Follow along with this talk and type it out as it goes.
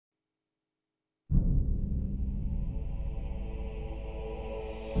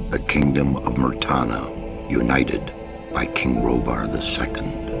the kingdom of Murtana, united by King Robar II.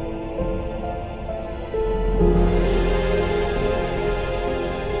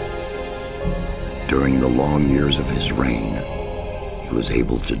 During the long years of his reign, he was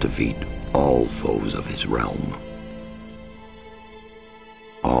able to defeat all foes of his realm.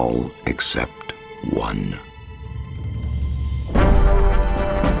 All except one.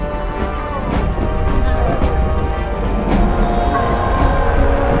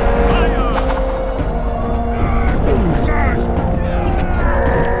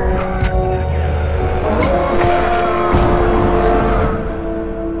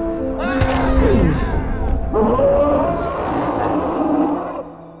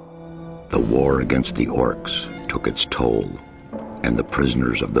 The war against the orcs took its toll, and the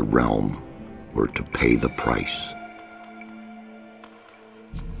prisoners of the realm were to pay the price.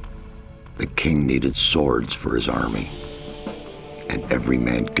 The king needed swords for his army, and every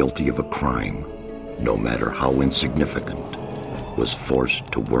man guilty of a crime, no matter how insignificant, was forced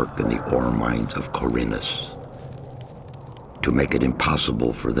to work in the ore mines of Khorinis. To make it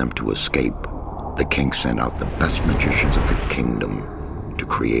impossible for them to escape, the king sent out the best magicians of the kingdom to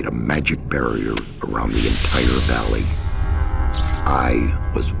create a magic barrier around the entire valley.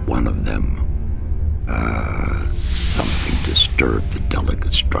 I was one of them. Something disturbed the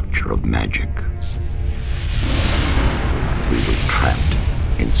delicate structure of magic. We were trapped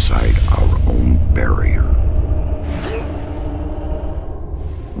inside our own barrier.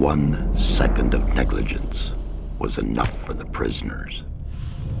 1 second of negligence was enough for the prisoners.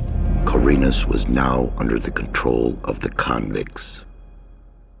 Khorinis was now under the control of the convicts.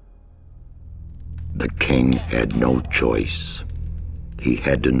 The king had no choice. He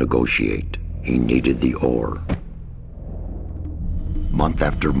had to negotiate. He needed the ore. Month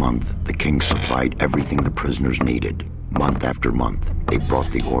after month, the king supplied everything the prisoners needed. Month after month, they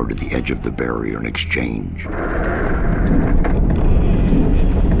brought the ore to the edge of the barrier in exchange.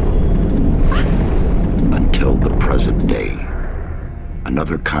 Until the present day.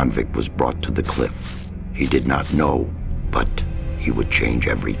 Another convict was brought to the cliff. He did not know, but he would change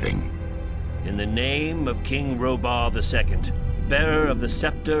everything. In the name of King Robar II, bearer of the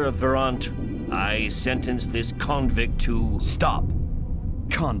scepter of Verant, I sentence this convict to... Stop!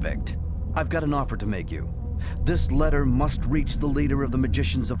 Convict, I've got an offer to make you. This letter must reach the leader of the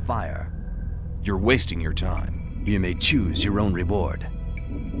Magicians of Fire. You're wasting your time. You may choose your own reward.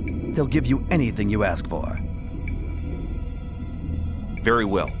 They'll give you anything you ask for. Very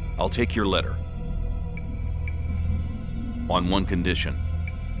well, I'll take your letter. On one condition.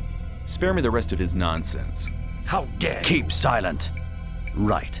 Spare me the rest of his nonsense. How dare you! Keep silent.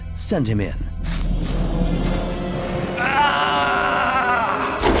 Right, send him in.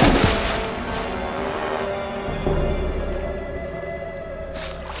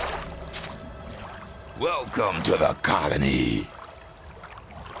 Welcome to the colony.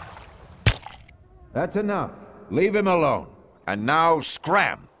 That's enough. Leave him alone. And now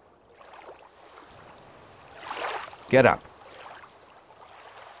scram. Get up.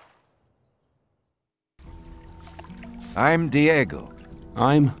 I'm Diego.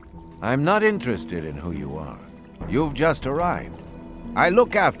 I'm not interested in who you are. You've just arrived. I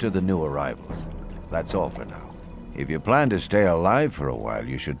look after the new arrivals. That's all for now. If you plan to stay alive for a while,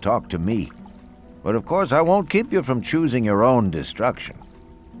 you should talk to me. But of course, I won't keep you from choosing your own destruction.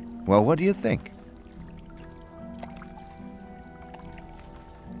 Well, what do you think?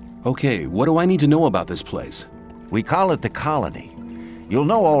 Okay, what do I need to know about this place? We call it the colony. You'll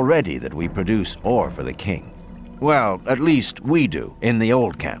know already that we produce ore for the king. Well, at least we do, in the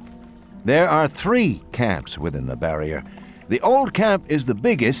old camp. There are 3 camps within the barrier. The old camp is the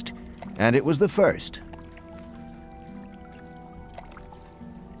biggest, and it was the first.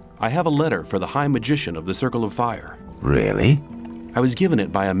 I have a letter for the High Magician of the Circle of Fire. Really? I was given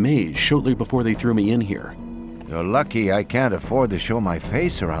it by a mage shortly before they threw me in here. You're lucky I can't afford to show my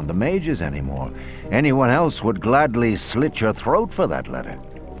face around the mages anymore. Anyone else would gladly slit your throat for that letter.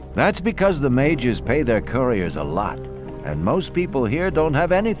 That's because the mages pay their couriers a lot, and most people here don't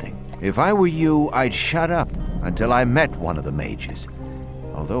have anything. If I were you, I'd shut up until I met one of the mages.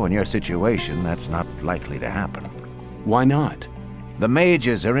 Although in your situation, that's not likely to happen. Why not? The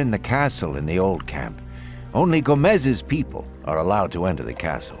mages are in the castle in the old camp. Only Gomez's people are allowed to enter the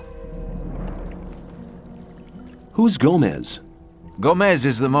castle. Who's Gomez? Gomez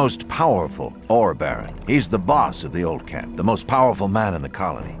is the most powerful ore baron. He's the boss of the old camp, the most powerful man in the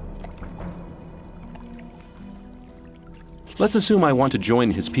colony. Let's assume I want to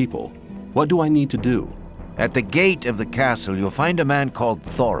join his people. What do I need to do? At the gate of the castle, you'll find a man called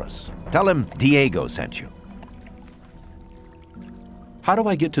Thoros. Tell him Diego sent you. How do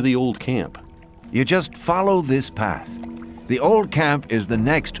I get to the old camp? You just follow this path. The old camp is the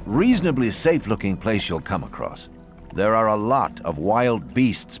next reasonably safe-looking place you'll come across. There are a lot of wild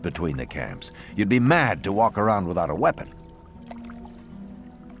beasts between the camps. You'd be mad to walk around without a weapon.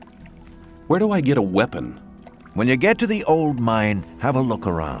 Where do I get a weapon? When you get to the old mine, have a look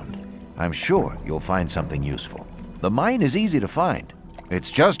around. I'm sure you'll find something useful. The mine is easy to find.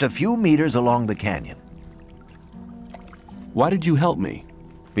 It's just a few meters along the canyon. Why did you help me?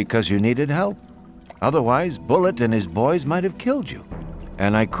 Because you needed help. Otherwise, Bullet and his boys might have killed you.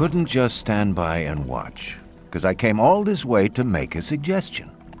 And I couldn't just stand by and watch, because I came all this way to make a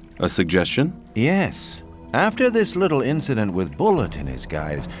suggestion. A suggestion? Yes. After this little incident with Bullet and his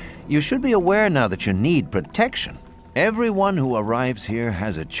guys, you should be aware now that you need protection. Everyone who arrives here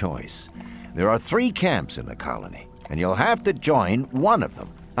has a choice. There are 3 camps in the colony, and you'll have to join one of them.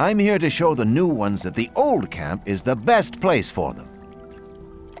 I'm here to show the new ones that the old camp is the best place for them.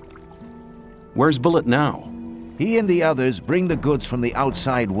 Where's Bullet now? He and the others bring the goods from the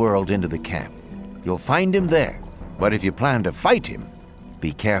outside world into the camp. You'll find him there, but if you plan to fight him,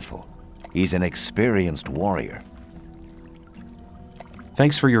 be careful. He's an experienced warrior.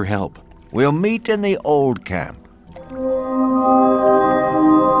 Thanks for your help. We'll meet in the old camp.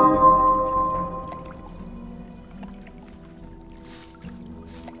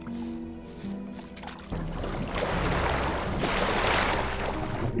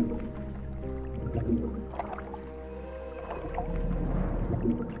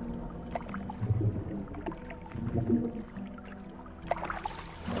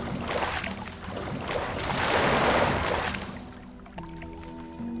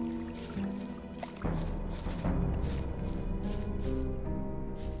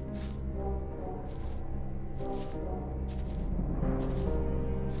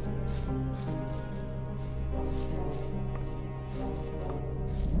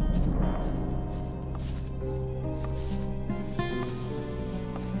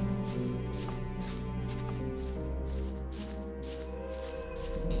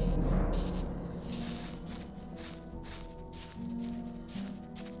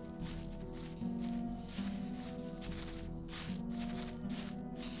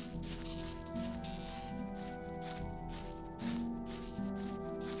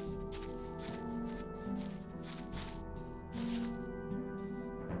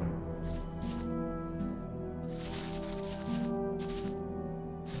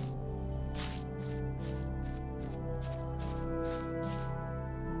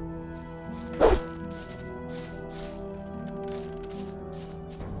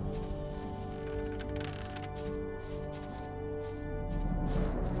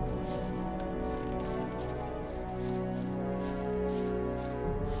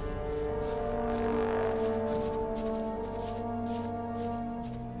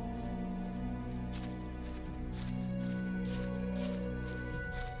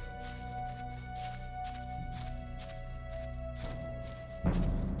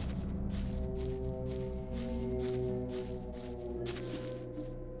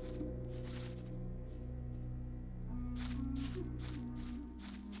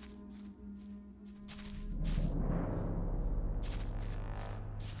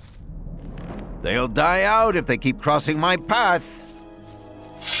 They'll die out if they keep crossing my path.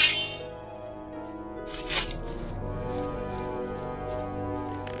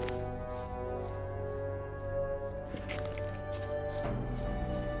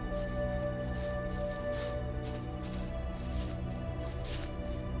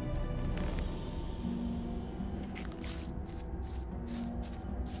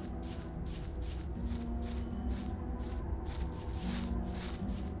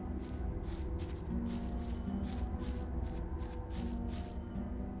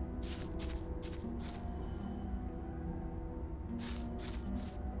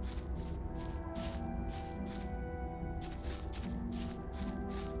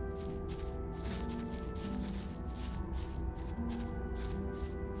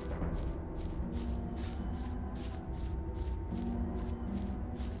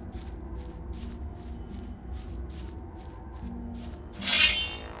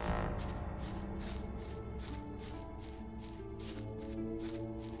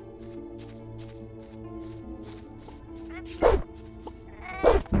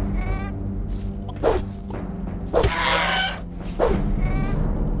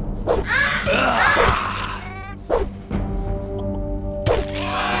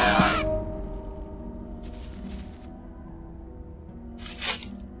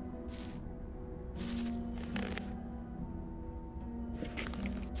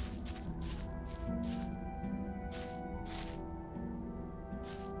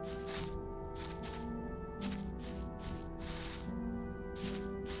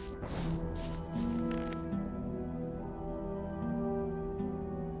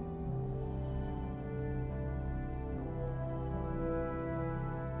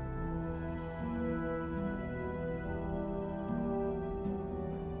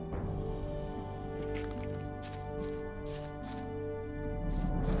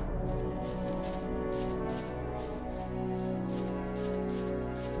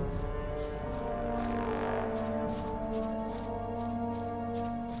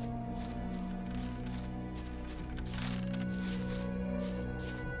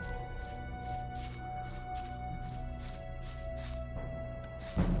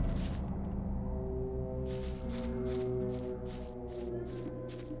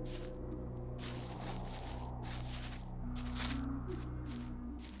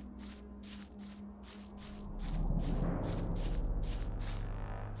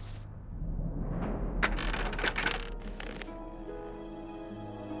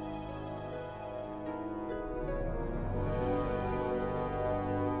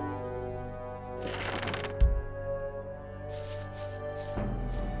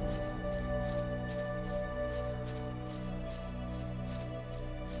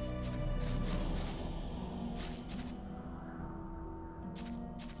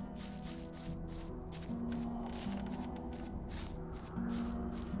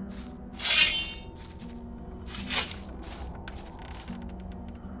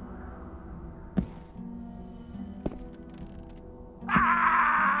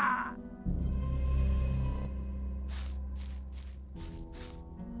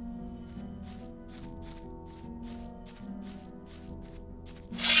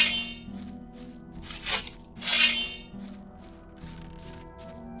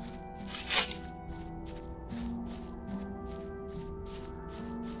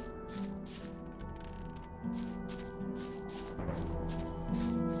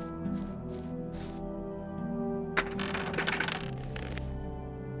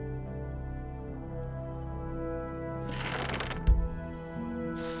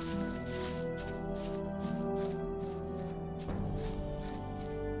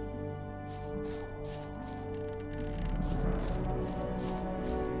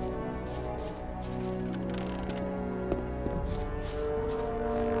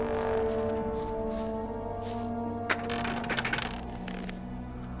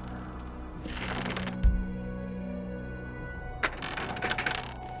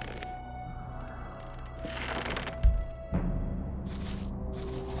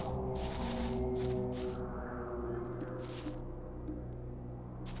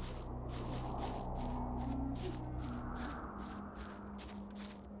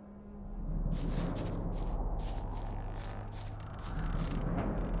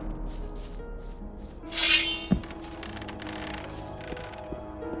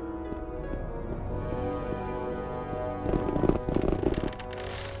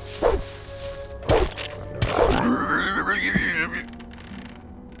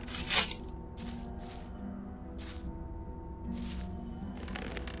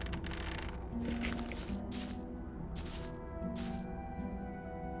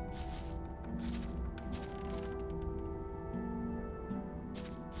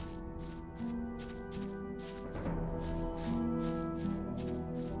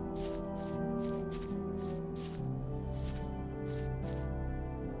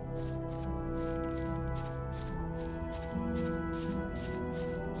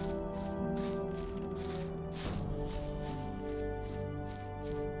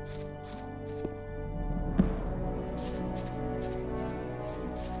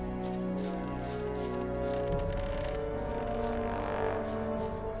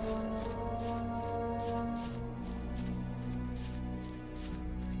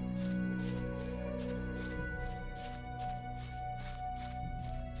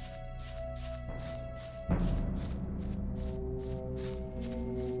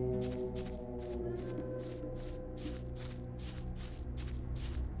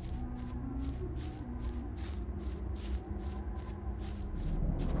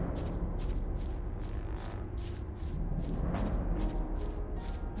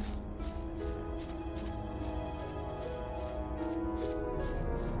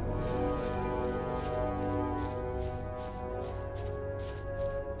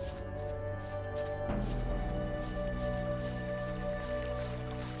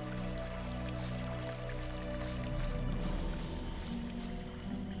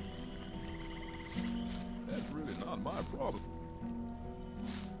 my problem.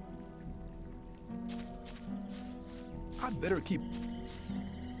 I'd better keep...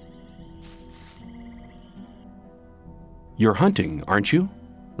 You're hunting, aren't you?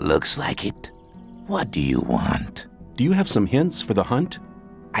 Looks like it. What do you want? Do you have some hints for the hunt?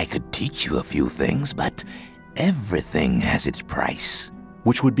 I could teach you a few things, but everything has its price.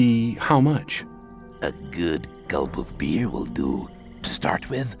 Which would be how much? A good gulp of beer will do to start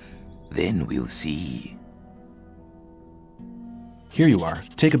with. Then we'll see. Here you are.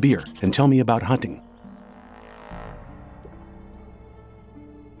 Take a beer and tell me about hunting.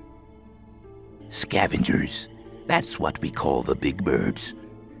 Scavengers. That's what we call the big birds.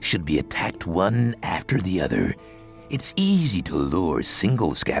 Should be attacked one after the other. It's easy to lure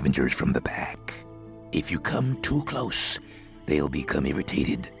single scavengers from the pack. If you come too close, they'll become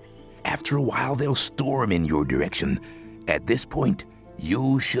irritated. After a while, they'll storm in your direction. At this point,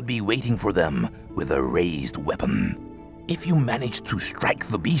 you should be waiting for them with a raised weapon. If you manage to strike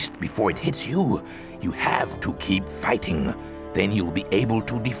the beast before it hits you, you have to keep fighting. Then you'll be able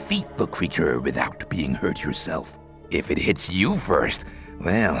to defeat the creature without being hurt yourself. If it hits you first,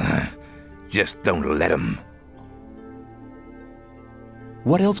 well, just don't let him.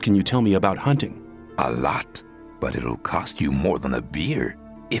 What else can you tell me about hunting? A lot, but it'll cost you more than a beer.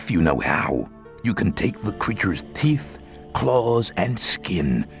 If you know how, you can take the creature's teeth, claws, and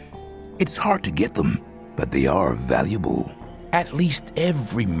skin. It's hard to get them, but they are valuable. At least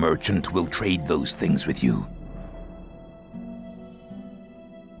every merchant will trade those things with you.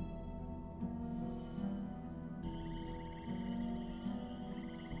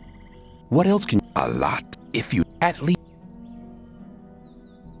 What else can... A lot, if you at least...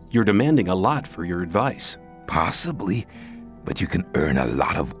 You're demanding a lot for your advice. Possibly, but you can earn a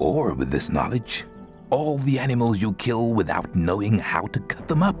lot of ore with this knowledge. All the animals you kill without knowing how to cut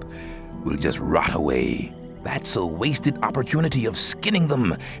them up will just rot away. That's a wasted opportunity of skinning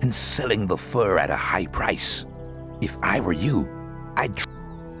them and selling the fur at a high price. If I were you, I'd...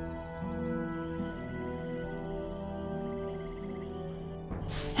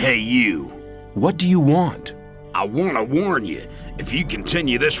 Hey, you. What do you want? I want to warn you. If you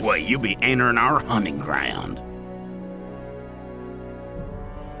continue this way, you'll be entering our hunting ground.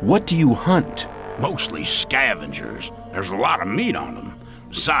 What do you hunt? Mostly scavengers. There's a lot of meat on them.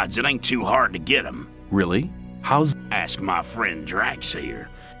 Besides, it ain't too hard to get them. Really? How's... Ask my friend Drax here.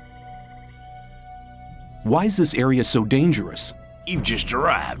 Why is this area so dangerous? You've just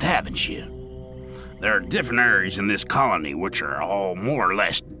arrived, haven't you? There are different areas in this colony which are all more or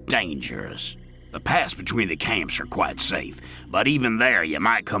less dangerous. The paths between the camps are quite safe, but even there you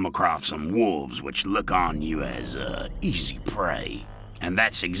might come across some wolves which look on you as easy prey. And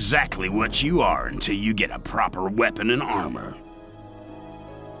that's exactly what you are until you get a proper weapon and armor.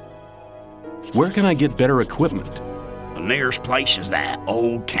 Where can I get better equipment? The nearest place is that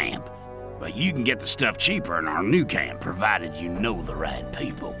old camp, but you can get the stuff cheaper in our new camp provided you know the right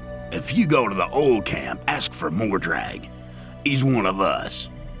people. If you go to the old camp, ask for Mordrag. He's one of us.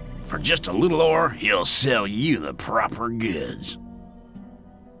 For just a little ore, he'll sell you the proper goods.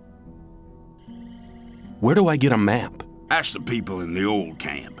 Where do I get a map? Ask the people in the old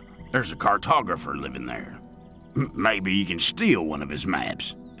camp. There's a cartographer living there. Maybe you can steal one of his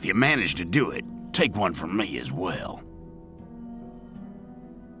maps. If you manage to do it, take one from me as well.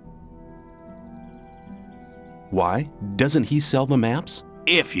 Why? Doesn't he sell the maps?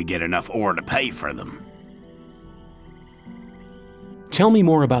 If you get enough ore to pay for them. Tell me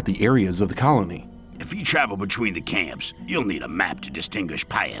more about the areas of the colony. If you travel between the camps, you'll need a map to distinguish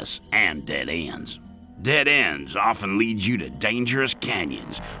paths and dead ends. Dead ends often lead you to dangerous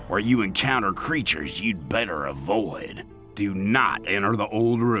canyons where you encounter creatures you'd better avoid. Do not enter the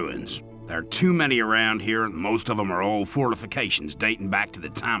old ruins. There are too many around here, and most of them are old fortifications dating back to the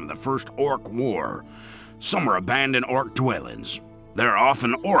time of the First Orc War. Some are abandoned orc dwellings. There are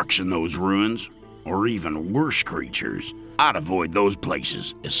often orcs in those ruins, or even worse creatures. I'd avoid those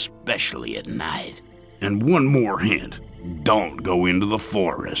places, especially at night. And one more hint, don't go into the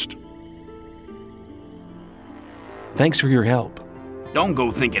forest. Thanks for your help. Don't go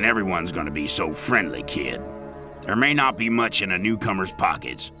thinking everyone's gonna be so friendly, kid. There may not be much in a newcomer's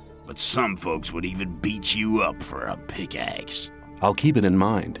pockets, but some folks would even beat you up for a pickaxe. I'll keep it in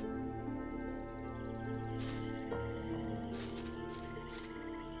mind.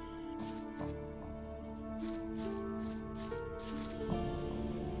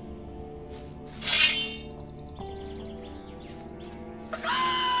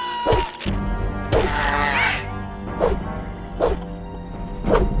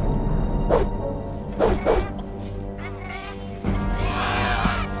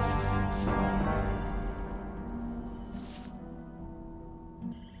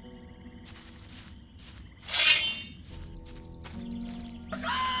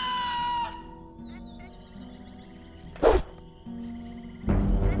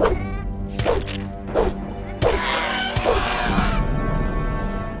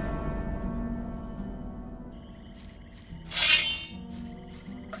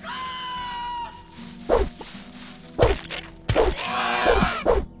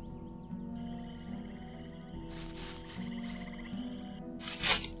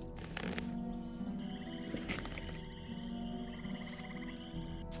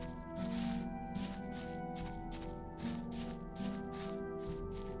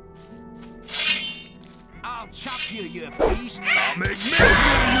 chop you, you beast! I'll make meat,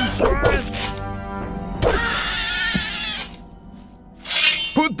 you swine!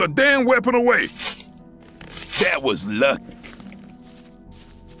 Put the damn weapon away! That was luck.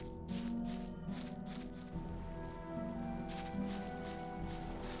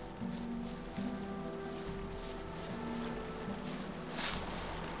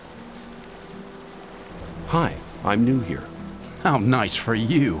 Hi, I'm new here. How nice for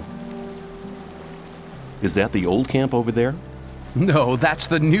you. Is that the old camp over there? No, that's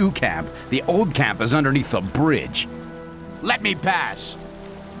the new camp. The old camp is underneath the bridge. Let me pass.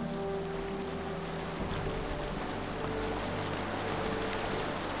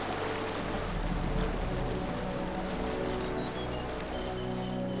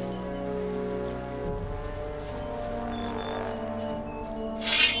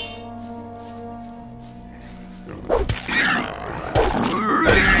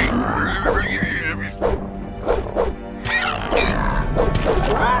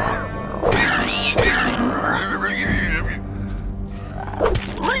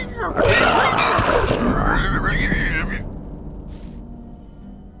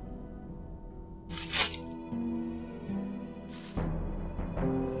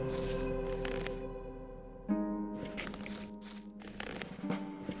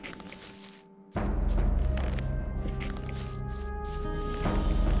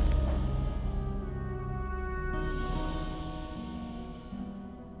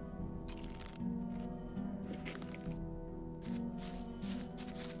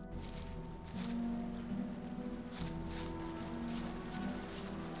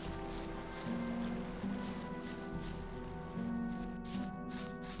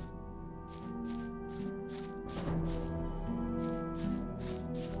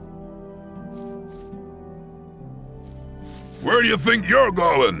 Where do you think you're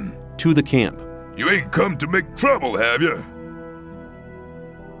going? To the camp. You ain't come to make trouble, have you?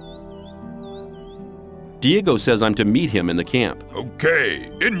 Diego says I'm to meet him in the camp.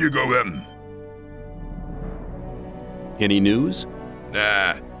 Okay, in you go then. Any news?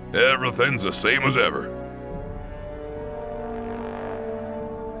 Nah, everything's the same as ever.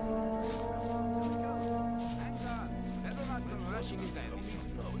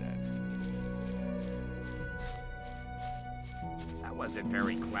 That wasn't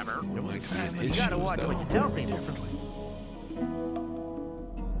very clever. You gotta watch what you tell people.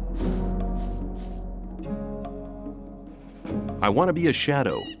 I want to be a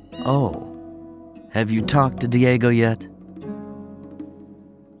shadow. Oh. Have you talked to Diego yet?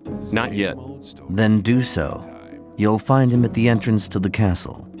 Not yet. Then do so. You'll find him at the entrance to the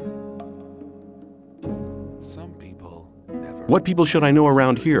castle. What people should I know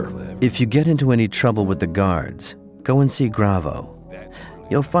around here? If you get into any trouble with the guards, go and see Gravo.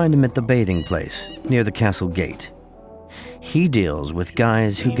 You'll find him at the bathing place, near the castle gate. He deals with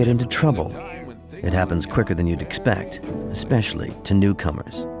guys who get into trouble. It happens quicker than you'd expect, especially to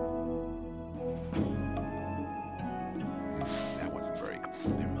newcomers. That wasn't very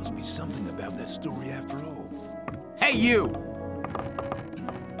clear. There must be something about that story after all. Hey, you!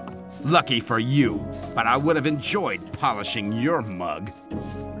 Lucky for you, but I would have enjoyed polishing your mug.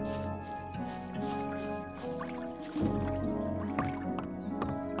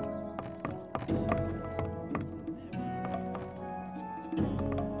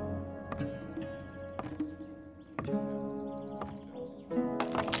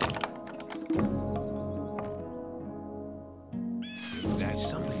 There's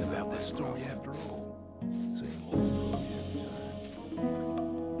something about that story after all. Same old story every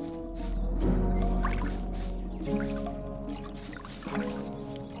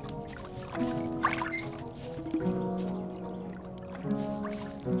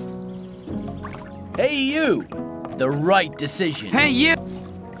time. Hey, you! The right decision. Hey, you!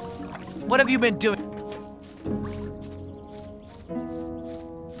 What have you been doing?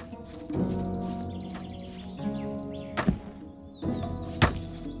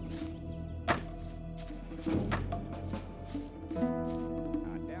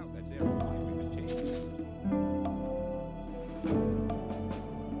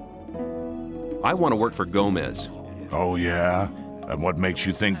 I want to work for Gomez. Oh, yeah? And what makes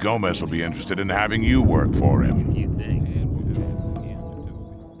you think Gomez will be interested in having you work for him? You think?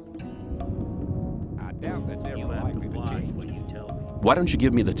 I doubt that's ever You have to likely to watch change. what you tell me. Why don't you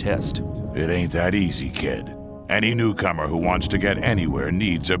give me the test? It ain't that easy, kid. Any newcomer who wants to get anywhere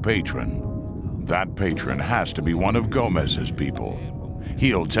needs a patron. That patron has to be one of Gomez's people.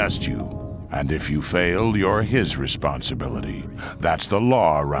 He'll test you, and if you fail, you're his responsibility. That's the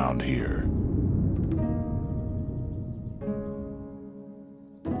law around here.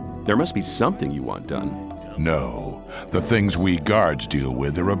 There must be something you want done. No, the things we guards deal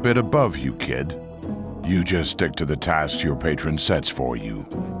with are a bit above you, kid. You just stick to the tasks your patron sets for you.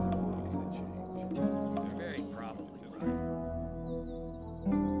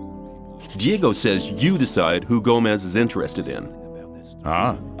 Diego says you decide who Gomez is interested in.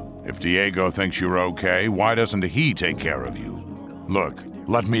 Huh? If Diego thinks you're okay, why doesn't he take care of you? Look,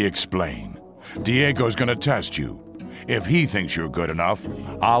 let me explain. Diego's gonna test you. If he thinks you're good enough,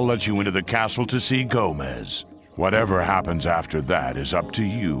 I'll let you into the castle to see Gomez. Whatever happens after that is up to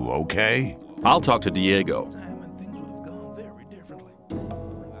you, okay? I'll talk to Diego.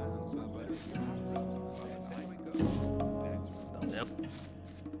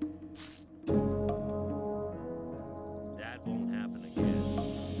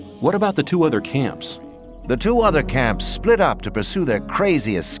 What about the 2 other camps? The 2 other camps split up to pursue their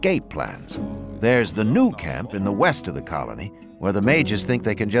crazy escape plans. There's the new camp in the west of the colony, where the mages think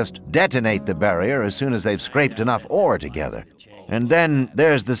they can just detonate the barrier as soon as they've scraped enough ore together. And then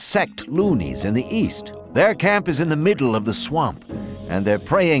there's the sect loonies in the east. Their camp is in the middle of the swamp, and they're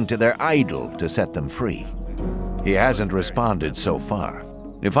praying to their idol to set them free. He hasn't responded so far.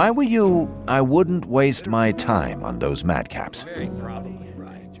 If I were you, I wouldn't waste my time on those madcaps.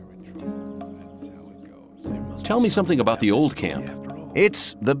 Tell me something about the old camp.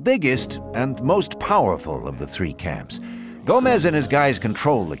 It's the biggest and most powerful of the 3 camps. Gomez and his guys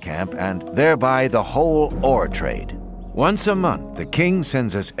control the camp and thereby the whole ore trade. Once a month, the king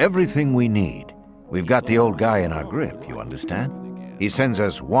sends us everything we need. We've got the old guy in our grip, you understand? He sends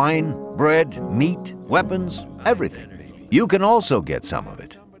us wine, bread, meat, weapons, everything. You can also get some of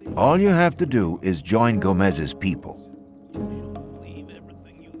it. All you have to do is join Gomez's people.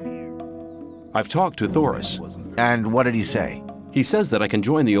 I've talked to Thoris. And what did he say? He says that I can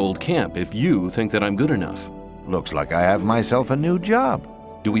join the old camp if you think that I'm good enough. Looks like I have myself a new job.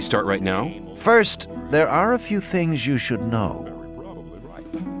 Do we start right now? First, there are a few things you should know.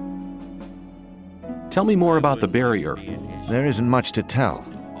 Tell me more about the barrier. There isn't much to tell.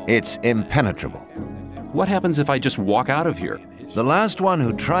 It's impenetrable. What happens if I just walk out of here? The last one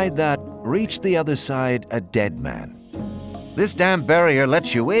who tried that reached the other side a dead man. This damn barrier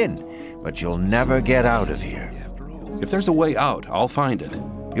lets you in, but you'll never get out of here. If there's a way out, I'll find it.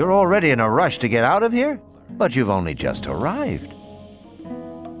 You're already in a rush to get out of here? But you've only just arrived.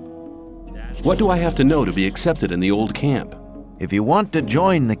 What do I have to know to be accepted in the old camp? If you want to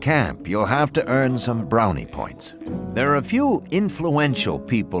join the camp, you'll have to earn some brownie points. There are a few influential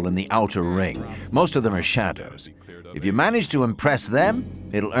people in the outer ring. Most of them are shadows. If you manage to impress them,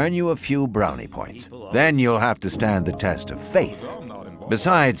 it'll earn you a few brownie points. Then you'll have to stand the test of faith.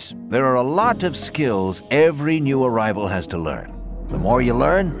 Besides, there are a lot of skills every new arrival has to learn. The more you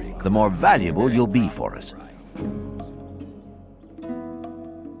learn, the more valuable you'll be for us.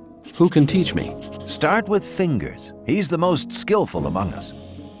 Who can teach me? Start with Fingers. He's the most skillful among us.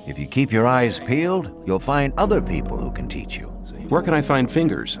 If you keep your eyes peeled, you'll find other people who can teach you. Where can I find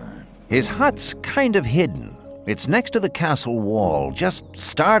Fingers? His hut's kind of hidden. It's next to the castle wall. Just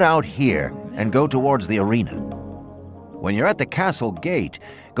start out here and go towards the arena. When you're at the castle gate,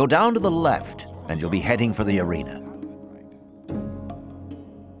 go down to the left and you'll be heading for the arena.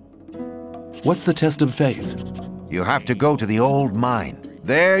 What's the test of faith? You have to go to the old mine.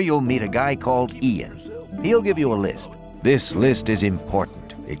 There you'll meet a guy called Ian. He'll give you a list. This list is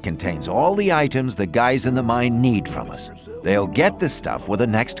important. It contains all the items the guys in the mine need from us. They'll get the stuff with the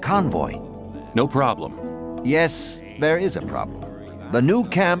next convoy. No problem. Yes, there is a problem. The new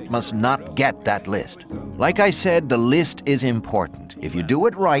camp must not get that list. Like I said, the list is important. If you do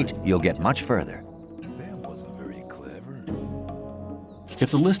it right, you'll get much further.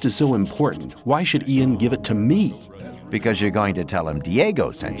 If the list is so important, why should Ian give it to me? Because you're going to tell him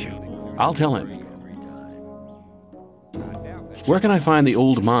Diego sent you. I'll tell him. Where can I find the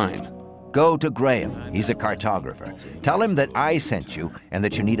old mine? Go to Graham. He's a cartographer. Tell him that I sent you and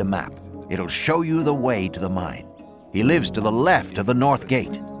that you need a map. It'll show you the way to the mine. He lives to the left of the north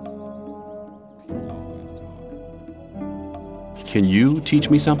gate. Can you teach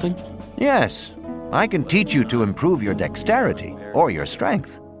me something? Yes. I can teach you to improve your dexterity or your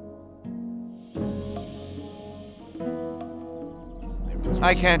strength.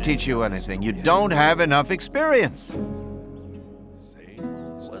 I can't teach you anything. You don't have enough experience.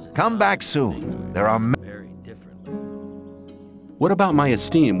 Come back soon. There are What about my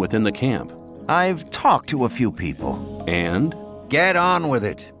esteem within the camp? I've talked to a few people. And? Get on with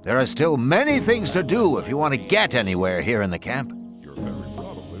it. There are still many things to do if you want to get anywhere here in the camp. You're very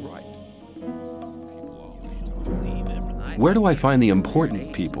probably right. Where do I find the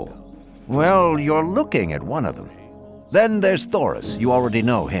important people? Well, you're looking at one of them. Then there's Thoris. You already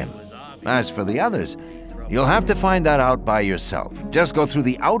know him. As for the others, you'll have to find that out by yourself. Just go through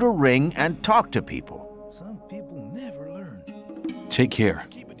the outer ring and talk to people. Take care.